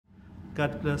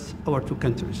God bless our two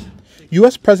countries.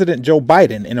 U.S. President Joe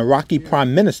Biden and Iraqi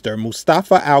Prime Minister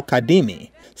Mustafa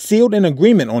al-Kadhimi sealed an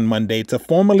agreement on Monday to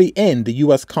formally end the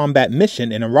U.S. combat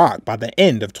mission in Iraq by the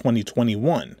end of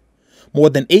 2021, more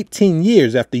than 18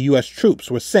 years after U.S.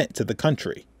 troops were sent to the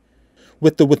country.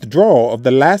 With the withdrawal of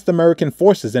the last American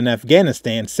forces in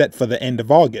Afghanistan set for the end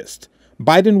of August,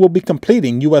 Biden will be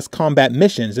completing U.S. combat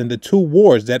missions in the two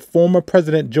wars that former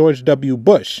President George W.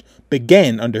 Bush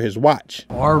began under his watch.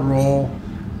 Our role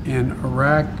in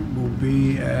Iraq will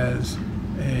be as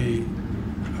a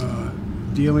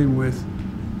dealing with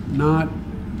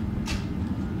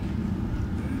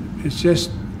it's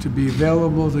just to be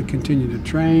available to continue to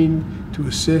train, to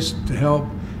assist, to help,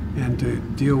 and to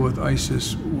deal with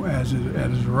ISIS as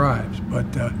it arrives. But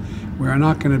we are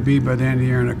not going to be, by the end of the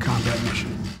year, in a combat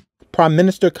mission. Prime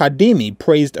Minister Kadhimi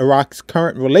praised Iraq's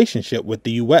current relationship with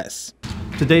the U.S.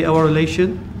 Today, our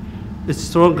relation is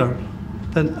stronger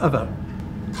than ever.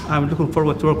 I'm looking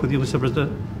forward to work with you, Mr.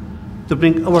 President, to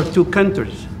bring our two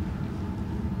countries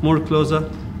more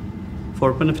closer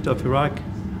for benefit of Iraq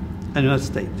and the United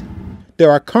States.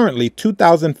 There are currently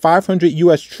 2,500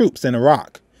 U.S. troops in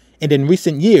Iraq, and in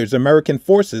recent years, American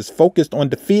forces focused on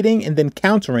defeating and then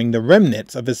countering the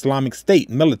remnants of Islamic State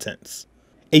militants.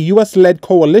 A U.S.-led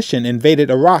coalition invaded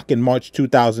Iraq in March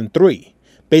 2003,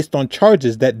 based on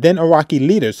charges that then Iraqi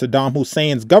leader Saddam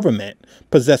Hussein's government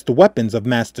possessed weapons of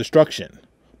mass destruction.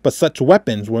 But such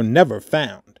weapons were never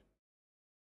found.